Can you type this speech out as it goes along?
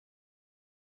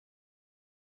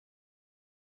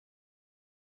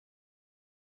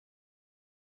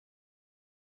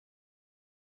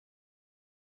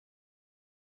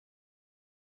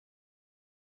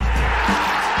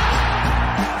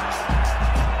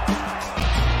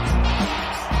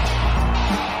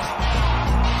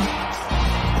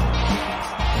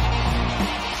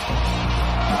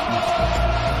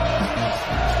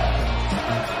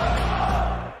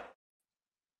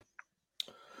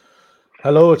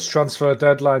Hello, it's transfer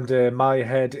deadline day. My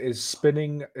head is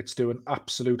spinning. It's doing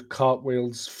absolute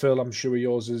cartwheels. Phil, I'm sure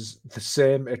yours is the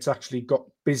same. It's actually got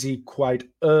busy quite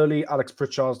early.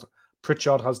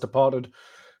 Pritchard has departed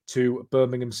to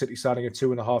Birmingham City, signing a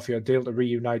 2.5-year deal to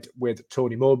reunite with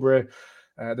Tony Mowbray.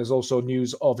 There's also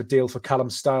news of a deal for Callum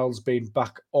Styles being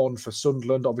back on for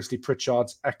Sunderland. Obviously,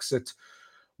 Pritchard's exit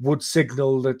would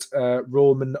signal that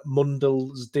Roman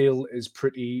Mundle's deal is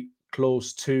pretty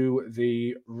close to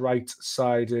the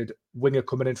right-sided winger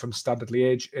coming in from Standard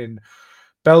Liège in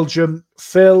Belgium.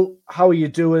 Phil, how are you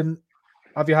doing?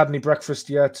 Have you had any breakfast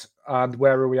yet? And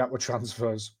where are we at with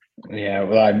transfers? Yeah,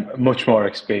 well, I'm much more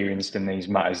experienced in these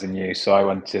matters than you. So I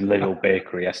went to Little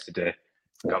Bakery yesterday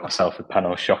and got myself a pan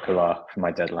au chocolat for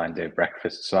my deadline day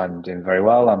breakfast. So I'm doing very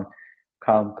well. I'm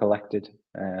calm, collected,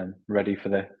 ready for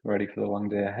the long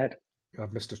day ahead.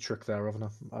 I've missed a trick there, haven't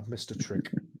I? I've missed a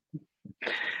trick.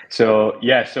 So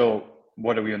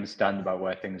what do we understand about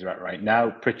where things are at right now?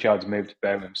 Pritchard's move to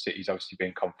Birmingham City is obviously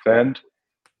being confirmed.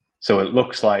 So it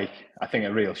looks like, I think,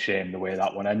 a real shame the way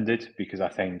that one ended, because I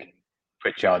think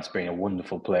Pritchard's been a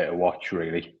wonderful player to watch,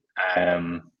 really.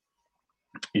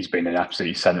 He's been an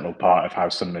absolutely central part of how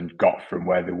Sunderland got from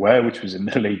where they were, which was in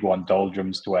the League One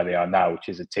doldrums, to where they are now, which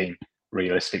is a team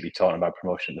realistically talking about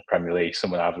promotion to the Premier League,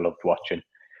 someone I've loved watching.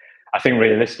 I think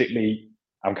realistically,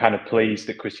 I'm kind of pleased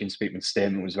that Christian Speakman's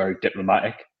statement was very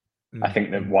diplomatic. I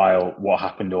think that while what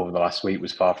happened over the last week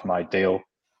was far from ideal,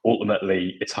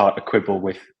 ultimately it's hard to quibble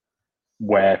with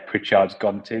where Pritchard's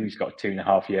gone to. He's got a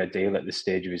 2.5-year deal at this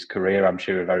stage of his career. I'm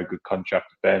sure a very good contract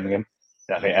with Birmingham.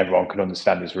 I think everyone can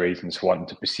understand his reasons for wanting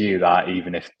to pursue that,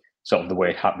 even if sort of the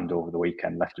way it happened over the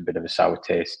weekend left a bit of a sour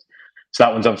taste. So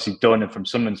that one's obviously done. And from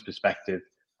Sunderland's perspective,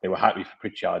 they were happy for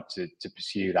Pritchard to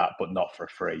pursue that, but not for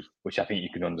free, which I think you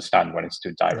can understand when it's to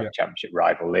a direct championship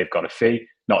rival. They've got a fee,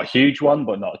 not a huge one,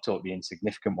 but not a totally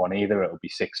insignificant one either. It'll be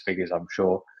 6 figures, I'm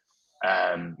sure.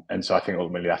 And so I think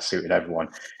ultimately that suited everyone.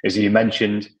 As you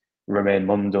mentioned, Romain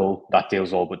Mundle, that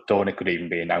deal's all but done. It could even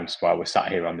be announced while we're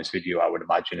sat here on this video, I would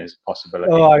imagine, as a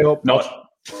possibility. Oh, I hope not.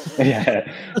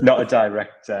 Not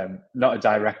a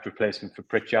direct replacement for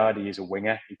Pritchard. He is a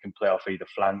winger. He can play off either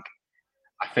flank.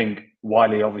 I think while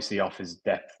he obviously offers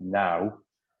depth now,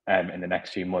 in the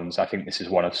next few months, I think this is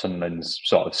one of Sunderland's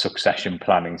sort of succession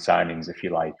planning signings, if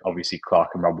you like. Obviously, Clark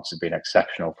and Roberts have been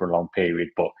exceptional for a long period,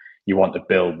 but you want to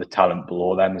build the talent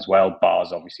below them as well.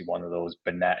 Barr's obviously one of those.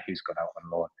 Burnett, who's gone out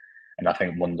on loan. And I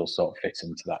think Mundle sort of fits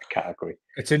into that category.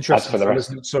 It's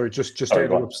interesting. Sorry, just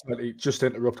to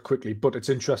interrupt quickly, but it's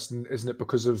interesting, isn't it,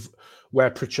 because of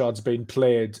where Pritchard's been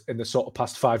played in the sort of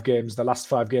past 5 games, the last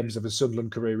 5 games of his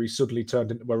Sunderland career, he suddenly turned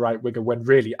into a right winger when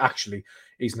really, actually,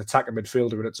 he's an attacking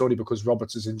midfielder, and it's only because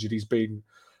Roberts is injured he's been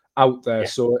out there. Yeah.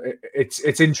 So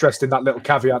it's interesting, that little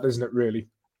caveat, isn't it, really?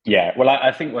 Yeah, well,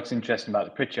 I think what's interesting about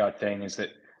the Pritchard thing is that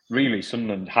really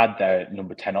Sunderland had their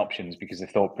number 10 options because they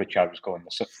thought Pritchard was going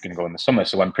to go in the summer.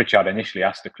 So when Pritchard initially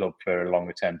asked the club for a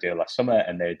longer-term deal last summer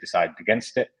and they decided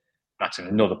against it, that's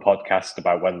another podcast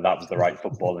about whether that was the right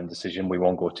footballing decision. We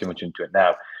won't go too much into it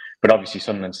now. But obviously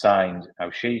Sunderland signed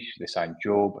Al-Shish, they signed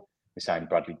Job, they signed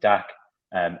Bradley Dack,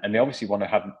 and they obviously want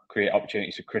to create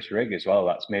opportunities for Chris Rigg as well.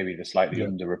 That's maybe the slightly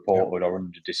underreported or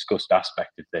under-discussed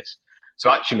aspect of this. So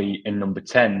actually in number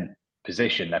 10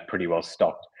 position, they're pretty well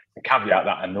stocked. The caveat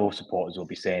that I know supporters will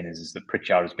be saying is that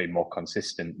Pritchard has been more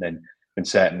consistent than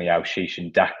certainly Al-Shish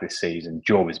and Dack this season.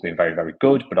 Job has been very, very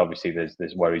good, but obviously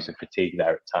there's worries of fatigue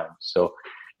there at times. So,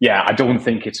 yeah, I don't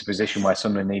think it's a position where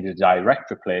someone needed a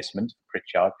direct replacement for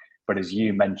Pritchard. But as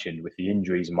you mentioned, with the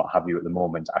injuries and what have you at the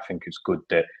moment, I think it's good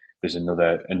that there's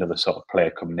another sort of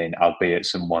player coming in, albeit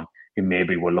someone who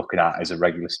maybe we're looking at as a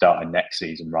regular starter next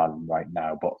season rather than right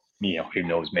now. But, you know, who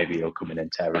knows, maybe he'll come in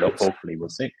and tear it up. Hopefully, we'll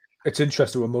see. It's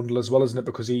interesting with Mundle as well, isn't it?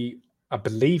 Because I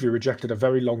believe he rejected a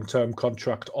very long-term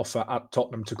contract offer at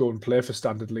Tottenham to go and play for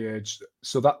Standard Liège.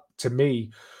 So that, to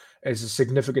me, is a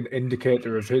significant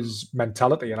indicator of his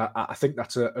mentality. And I think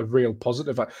that's a real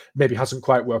positive. Maybe hasn't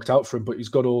quite worked out for him, but he's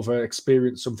got over,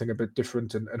 experienced something a bit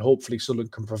different. And hopefully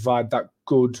Sunderland can provide that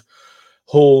good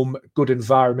home, good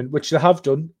environment, which they have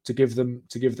done, to give them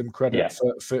credit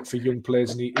for young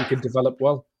players, and he can develop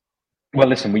well. Well,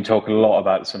 listen, we talk a lot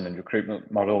about the Sunderland recruitment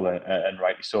model, and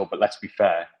rightly so, but let's be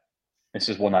fair. This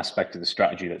is one aspect of the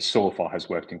strategy that so far has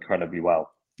worked incredibly well.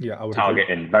 Yeah, I would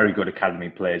targeting agree. Very good academy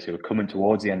players who are coming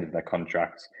towards the end of their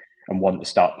contracts and want to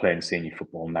start playing senior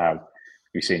football now.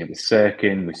 We've seen it with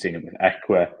Sirkin, we've seen it with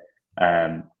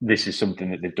Ekwa. This is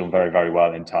something that they've done very, very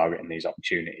well in targeting these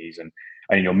opportunities. And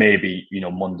you know, maybe, you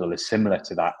know, Mundle is similar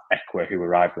to that Ekwa who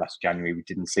arrived last January. We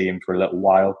didn't see him for a little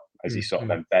while as he sort of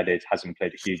embedded, hasn't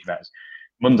played a huge amount.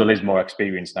 Mundle is more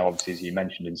experienced now, obviously, as you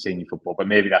mentioned, in senior football, but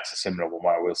maybe that's a similar one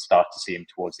where we'll start to see him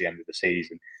towards the end of the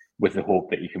season with the hope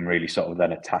that he can really sort of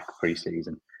then attack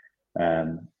pre-season.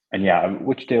 And yeah,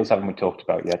 which deals haven't we talked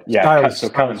about yet? Yeah, so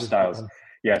Callum Styles.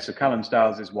 Yeah, so Callum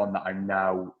Styles is one that I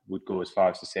now would go as far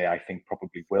as to say I think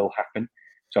probably will happen.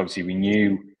 So obviously we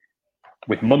knew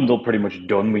with Mundle pretty much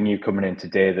done, we knew coming in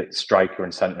today that striker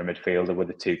and centre midfielder were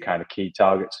the two kind of key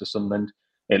targets for Sunderland.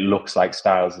 It looks like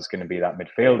Styles is going to be that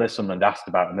midfielder. Sunderland asked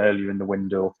about him earlier in the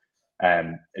window.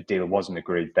 A deal wasn't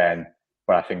agreed then,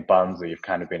 but I think Barnsley have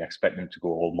kind of been expecting him to go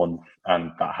all month,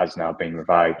 and that has now been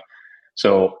revived.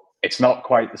 So it's not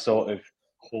quite the sort of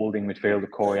holding midfielder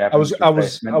Corey Evans. I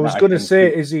was going to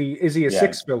say, is he a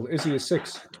six, Phil? Is he a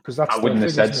six? Because that's I wouldn't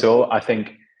have said so. I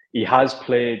think he has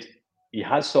played. He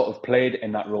has sort of played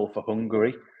in that role for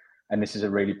Hungary, and this is a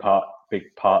really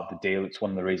big part of the deal. It's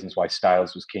one of the reasons why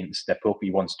Styles was keen to step up.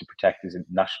 He wants to protect his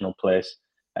international place.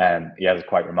 He has a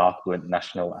quite remarkable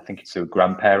international. I think it's a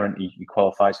grandparent. He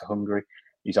qualifies for Hungary.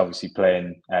 He's obviously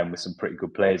playing with some pretty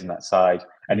good players in that side,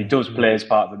 and he does play as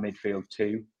part of the midfield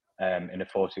too, in a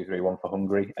 4-2-3-1 for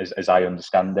Hungary, as I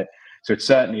understand it. So it's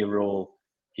certainly a role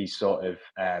he's sort of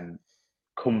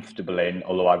comfortable in.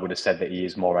 Although I would have said that he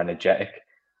is more energetic.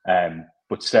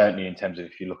 But certainly in terms of,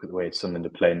 if you look at the way Sunderland are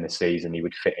playing this season, he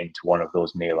would fit into one of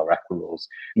those Neil or Echo roles.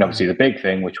 And obviously the big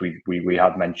thing, which we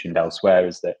have mentioned elsewhere,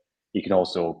 is that he can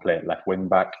also play at left wing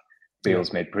back.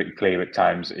 Beale's made pretty clear at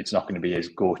times it's not going to be his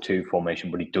go-to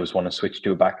formation, but he does want to switch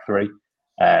to a back three.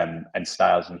 And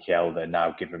Styles and Kjelde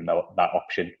now give him that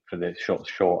option for the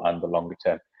short and the longer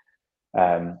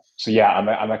term. So yeah,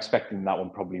 I'm expecting that one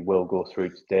probably will go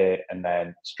through today. And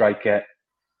then striker,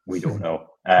 we don't know.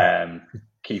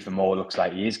 Kiefer Moore looks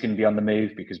like he is going to be on the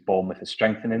move because Bournemouth is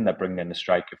strengthening. They're bringing in a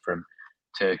striker from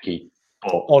Turkey.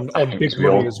 But on big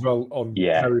money as well,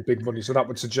 very big money. So that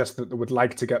would suggest that they would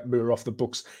like to get Moore off the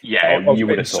books. Yeah, you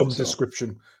would have thought some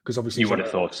description, because obviously you would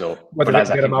have thought so. Whether they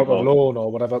get him out on loan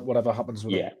or whatever happens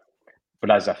with him.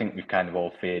 But as I think we've kind of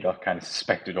all feared or kind of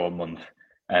suspected all month,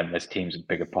 there's teams with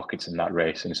bigger pockets in that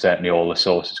race, and certainly all the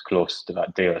sources close to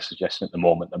that deal are suggesting at the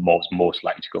moment that most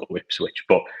likely to go to Ipswich.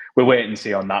 But we'll wait and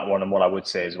see on that one. And what I would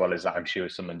say as well is that I'm sure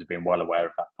someone has been well aware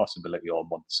of that possibility all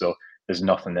month. So there's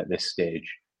nothing at this stage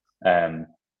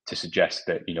to suggest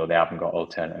that they haven't got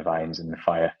alternative irons in the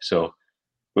fire. So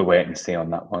we'll wait and see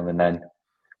on that one. And then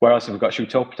where else have we got? Should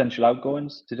we talk potential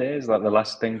outgoings today? Is that the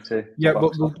last thing to? Yeah,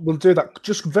 we'll do that.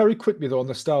 Just very quickly though on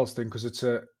the Styles thing, because it's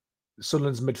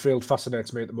Sunderland's midfield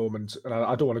fascinates me at the moment, and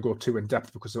I don't want to go too in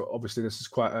depth because obviously this is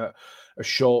quite a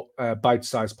short,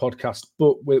 bite-sized podcast.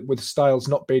 But with Styles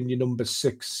not being your number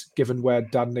 6, given where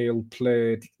Dan Neil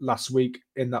played last week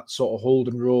in that sort of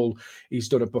holding role, he's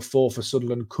done it before for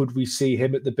Sunderland. Could we see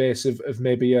him at the base of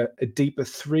maybe a deeper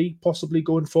 3 possibly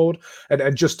going forward?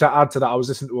 And just to add to that, I was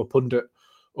listening to a pundit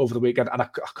over the weekend, and I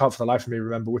can't for the life of me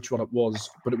remember which one it was,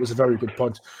 but it was a very good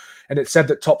point. And it said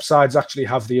that top sides actually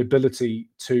have the ability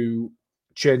to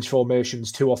change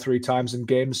formations 2 or 3 times in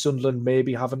games. Sunderland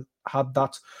maybe haven't had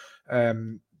that.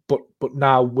 But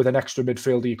now with an extra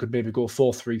midfielder, you could maybe go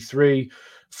 4-3-3,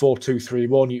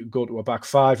 4-2-3-1. You could go to a back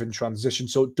 5 in transition.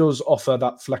 So it does offer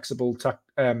that flexible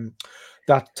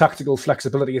that tactical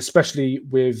flexibility, especially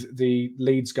with the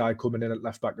Leeds guy coming in at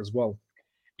left back as well.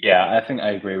 Yeah, I think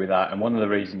I agree with that. And one of the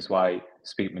reasons why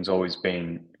Speakman's always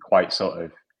been quite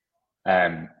sort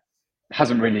of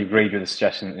hasn't really agreed with the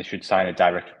suggestion that they should sign a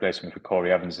direct replacement for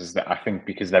Corey Evans is that I think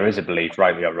because there is a belief,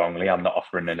 rightly or wrongly, I'm not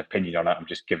offering an opinion on it, I'm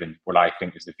just giving what I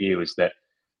think is the view, is that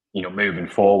moving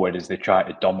forward as they try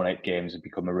to dominate games and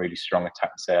become a really strong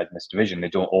attacking side in this division, they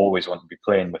don't always want to be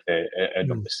playing with a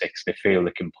number 6. They feel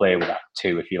they can play with that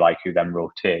 2, if you like, who then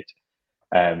rotate.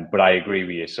 But I agree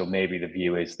with you. So maybe the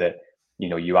view is that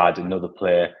you add another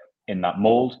player in that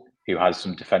mould who has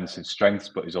some defensive strengths,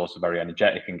 but is also very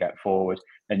energetic and get forward.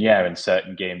 And in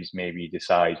certain games, maybe you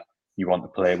decide you want to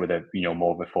play with a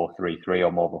more of a 4-3-3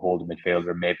 or more of a holding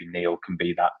midfielder, and maybe Neil can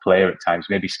be that player at times.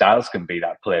 Maybe Styles can be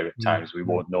that player at times. We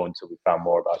won't know until we found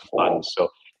more about the plans. So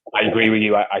I agree with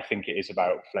you. I think it is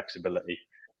about flexibility.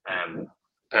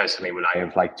 Personally, would I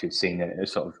have liked to have seen a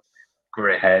sort of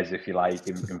grey hairs, if you like,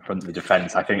 in front of the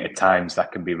defence? I think at times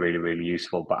that can be really, really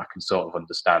useful, but I can sort of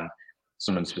understand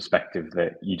someone's perspective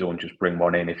that you don't just bring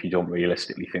one in if you don't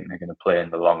realistically think they're going to play in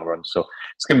the long run. So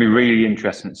it's going to be really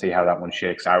interesting to see how that one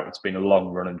shakes out. It's been a long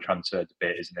run and transfer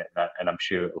debate, isn't it? And I'm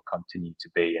sure it will continue to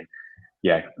be.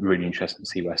 And really interesting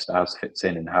to see where Styles fits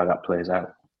in and how that plays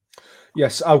out.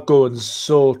 Yes, outgoings.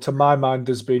 So to my mind,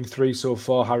 there's been 3 so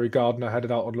far. Harry Gardner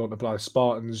headed out on loan to Blythe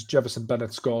Spartans. Jefferson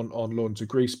Bennett's gone on loan to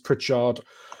Greece. Pritchard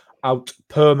out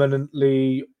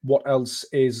permanently. What else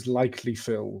is likely,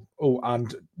 Phil? Oh,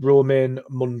 and Romain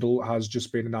Mundle has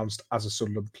just been announced as a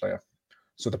Sunderland player.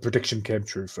 So the prediction came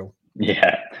true, Phil.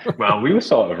 Yeah, well, we were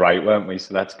sort of right, weren't we?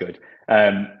 So that's good.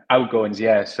 Outgoings,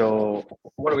 yeah. So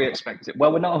what do we expect?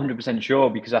 Well, we're not 100% sure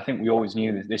because I think we always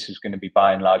knew that this was going to be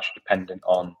by and large dependent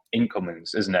on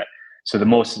incomings, isn't it? So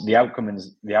the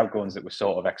outgoings that we're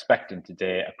sort of expecting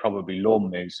today are probably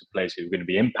loan moves to players who are going to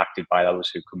be impacted by those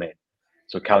who come in.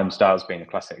 So Callum Styles being a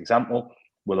classic example.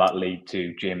 Will that lead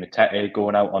to Jay Matete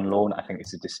going out on loan? I think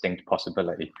it's a distinct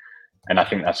possibility. And I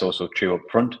think that's also true up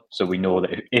front. So we know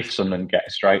that if Sunderland get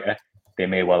a striker, they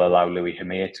may well allow Louis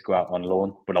Hamir to go out on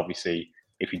loan. But obviously,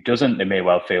 if he doesn't, they may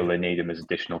well feel they need him as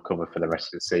additional cover for the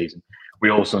rest of the season. We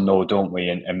also know, don't we,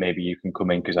 and maybe you can come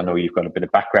in because I know you've got a bit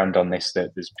of background on this, that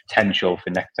there's potential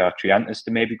for Nectar Triantis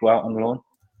to maybe go out on loan.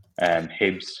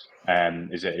 Hibs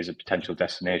is a potential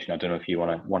destination. I don't know if you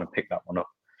want to pick that one up.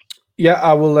 Yeah,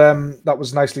 I will. That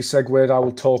was nicely segued. I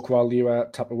will talk while you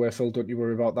tap away, Phil. Don't you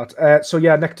worry about that. So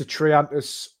yeah, Nectar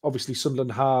Triantis. Obviously,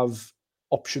 Sunderland have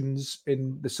options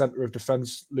in the centre of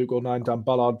defence. Luke O'Nien, Dan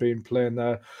Ballard being playing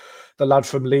there. The lad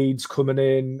from Leeds coming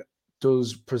in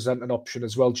does present an option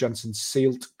as well. Jensen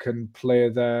Seelt can play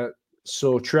there.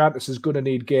 So Triantis is going to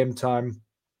need game time.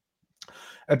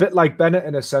 A bit like Bennett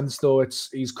in a sense, though.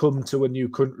 He's come to a new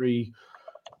country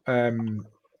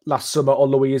last summer,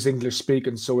 although he is English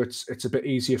speaking, so it's a bit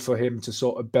easier for him to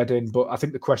sort of bed in. But I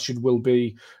think the question will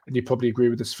be, and you probably agree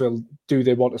with this, Phil, do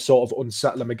they want to sort of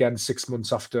unsettle him again 6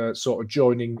 months after sort of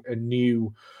joining a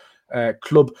new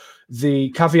club? The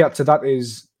caveat to that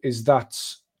is that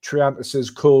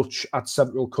Triantis' coach at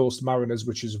Central Coast Mariners,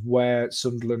 which is where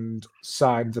Sunderland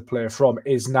signed the player from,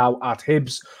 is now at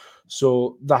Hibs.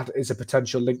 So that is a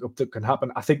potential link-up that can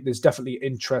happen. I think there's definitely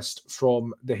interest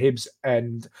from the Hibs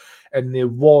end, and there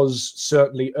was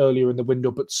certainly earlier in the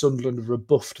window, but Sunderland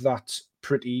rebuffed that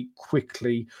pretty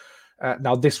quickly.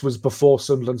 Now, this was before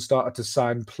Sunderland started to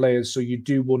sign players, so you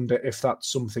do wonder if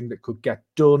that's something that could get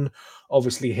done.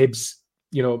 Obviously, Hibs,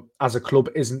 as a club,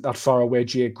 isn't that far away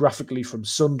geographically from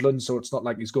Sunderland, so it's not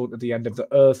like he's going to the end of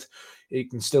the earth. He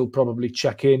can still probably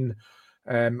check in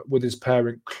with his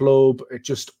parent club. It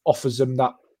just offers him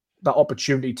that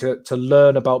opportunity to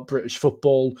learn about British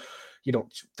football.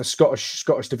 The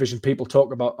Scottish division, people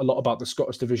talk about a lot about the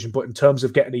Scottish division, but in terms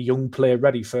of getting a young player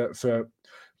ready for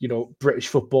British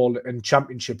football and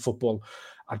championship football,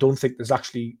 I don't think there's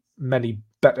actually many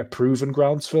better proven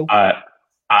grounds, Phil.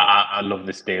 I love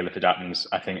this deal if it happens.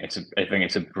 I think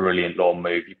it's a brilliant loan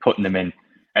move. You're putting them in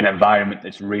an environment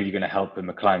that's really going to help him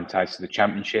acclimatise to the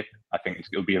championship. I think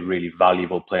it'll be a really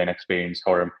valuable playing experience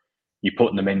for him. You're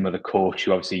putting them in with a coach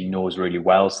who obviously knows really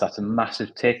well, so that's a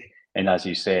massive tick. And as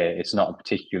you say, it's not a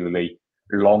particularly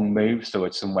long move, so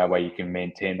it's somewhere where you can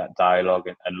maintain that dialogue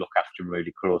and look after him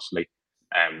really closely.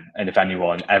 And if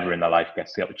anyone ever in their life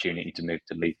gets the opportunity to move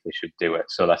to Leeds, they should do it.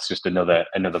 So that's just another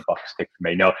box tick for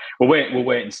me. No, we'll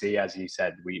wait and see. As you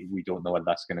said, we don't know whether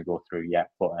that's going to go through yet,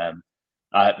 but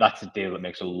that's a deal that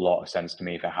makes a lot of sense to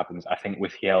me if it happens. I think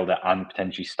with Hjelde and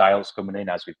potentially Styles coming in,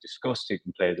 as we've discussed, who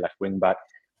can play the left wing back,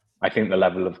 I think the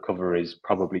level of cover is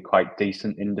probably quite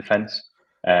decent in defence.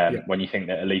 When you think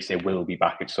that Elise will be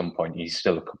back at some point, he's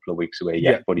still a couple of weeks away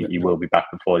yet, but he will be back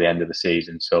before the end of the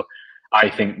season. So I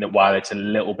think that while it's a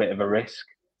little bit of a risk,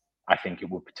 I think it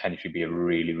will potentially be a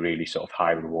really, really sort of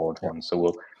high reward one. So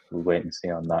we'll wait and see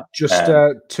on that. Just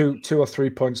 2 or 3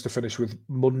 points to finish with.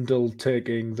 Mundle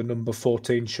taking the number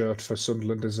 14 shirt for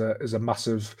Sunderland is a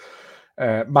massive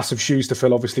shoes to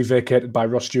fill. Obviously vacated by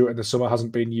Ross Stewart in the summer,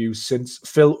 hasn't been used since.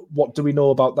 Phil, what do we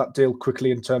know about that deal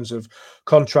quickly in terms of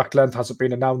contract length? Has it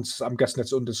been announced? I'm guessing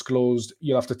it's undisclosed.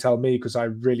 You'll have to tell me because I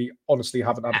really honestly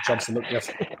haven't had a chance to look yet.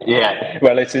 Yeah,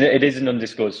 well, it is an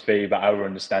undisclosed fee, but our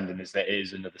understanding is that it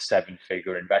is another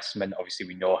 7-figure investment. Obviously,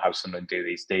 we know how Sunderland do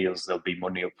these deals. There'll be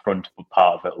money up front, but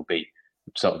part of it will be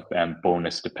sort of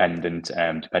bonus dependent,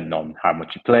 depending on how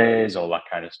much he plays, all that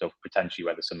kind of stuff, potentially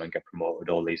whether someone get promoted,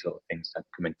 all these little things that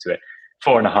come into it.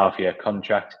 4.5-year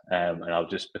contract. And I'll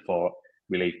just, before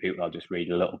we leave people, I'll just read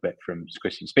a little bit from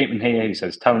Christian Speakman here. He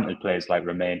says, talented players like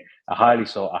Romain are highly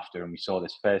sought after, and we saw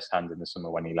this firsthand in the summer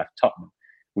when he left Tottenham.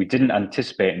 We didn't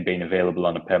anticipate him being available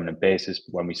on a permanent basis,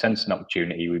 but when we sensed an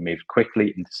opportunity, we moved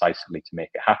quickly and decisively to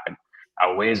make it happen.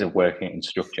 Our ways of working and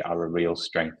structure are a real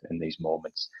strength in these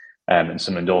moments. And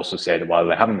Sunderland also said that while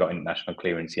they haven't got international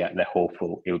clearance yet, they're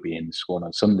hopeful he'll be in the squad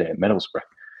on Sunday at Middlesbrough.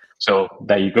 So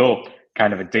there you go.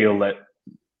 Kind of a deal that,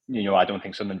 I don't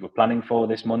think Sunderland were planning for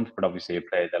this month, but obviously a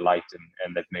player they liked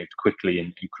and they've moved quickly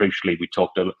and crucially. We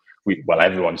talked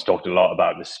everyone's talked a lot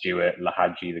about the Stewart,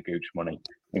 Lahadji, the Gooch money,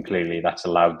 and clearly that's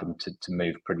allowed them to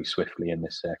move pretty swiftly in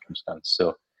this circumstance.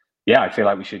 So, yeah, I feel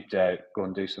like we should go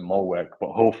and do some more work,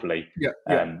 but hopefully,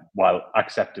 while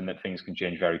accepting that things can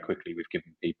change very quickly, we've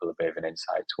given people a bit of an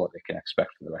insight to what they can expect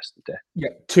for the rest of the day. Yeah,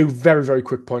 two very, very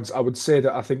quick points. I would say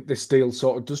that I think this deal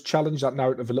sort of does challenge that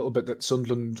narrative a little bit that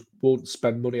Sunderland won't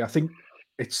spend money. I think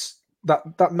it's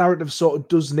that narrative sort of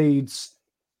does needs.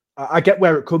 I get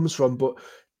where it comes from, but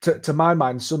to my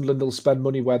mind, Sunderland will spend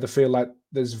money where they feel like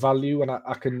there's value, and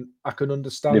I can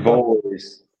understand.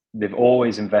 They've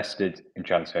always invested in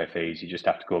transfer fees. You just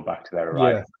have to go back to their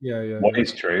arrival. What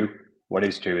is true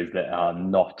is that they are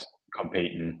not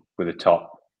competing with the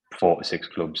top 4 to 6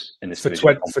 clubs in this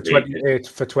division for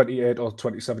 28 or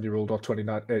 27-year-old or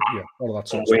 29. All of that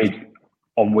sort of stuff.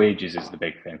 On wages is the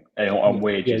big thing. On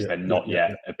wages, they're not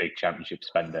yet a big championship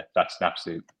spender. That's an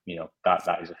absolute,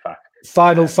 that is a fact.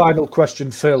 Final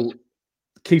question, Phil.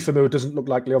 Kiefer Moore doesn't look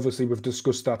likely. Obviously, we've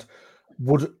discussed that.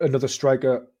 Would another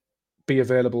striker be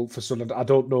available for Sunderland? I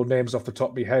don't know names off the top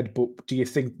of my head, but do you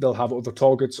think they'll have other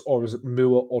targets, or is it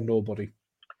Moore or nobody?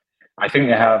 I think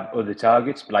they have other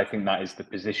targets, but I think that is the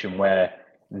position where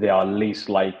they are least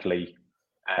likely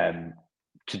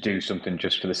to do something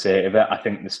just for the sake of it. I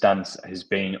think the stance has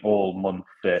been all month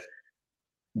that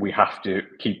we have to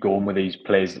keep going with these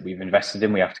players that we've invested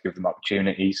in. We have to give them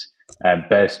opportunities.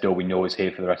 Bairstow, we know, is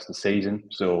here for the rest of the season,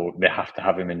 so they have to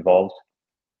have him involved.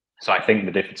 So I think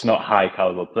that if it's not a high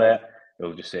caliber player,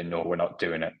 they'll just say, no, we're not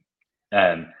doing it.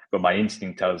 But my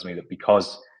instinct tells me that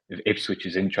because of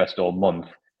Ipswich's interest all month,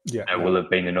 there will have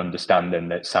been an understanding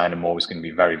that signing more was going to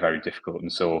be very, very difficult.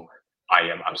 And so I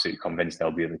am absolutely convinced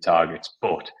there'll be other targets.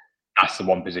 But that's the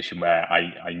one position where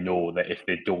I know that if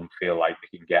they don't feel like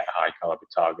they can get a high caliber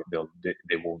target,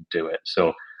 they won't do it.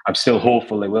 So I'm still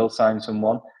hopeful they will sign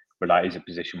someone, but that is a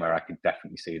position where I could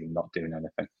definitely see them not doing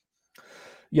anything.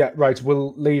 Yeah, right.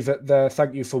 We'll leave it there.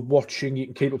 Thank you for watching. You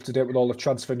can keep up to date with all the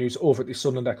transfer news over at the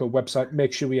Sunderland Echo website.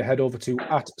 Make sure you head over to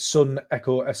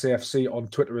 @SunEchoSAFC on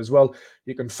Twitter as well.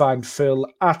 You can find Phil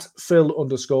at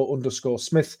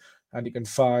Phil__Smith, and you can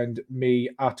find me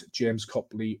at James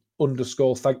Copley_.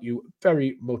 Thank you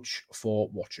very much for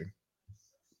watching.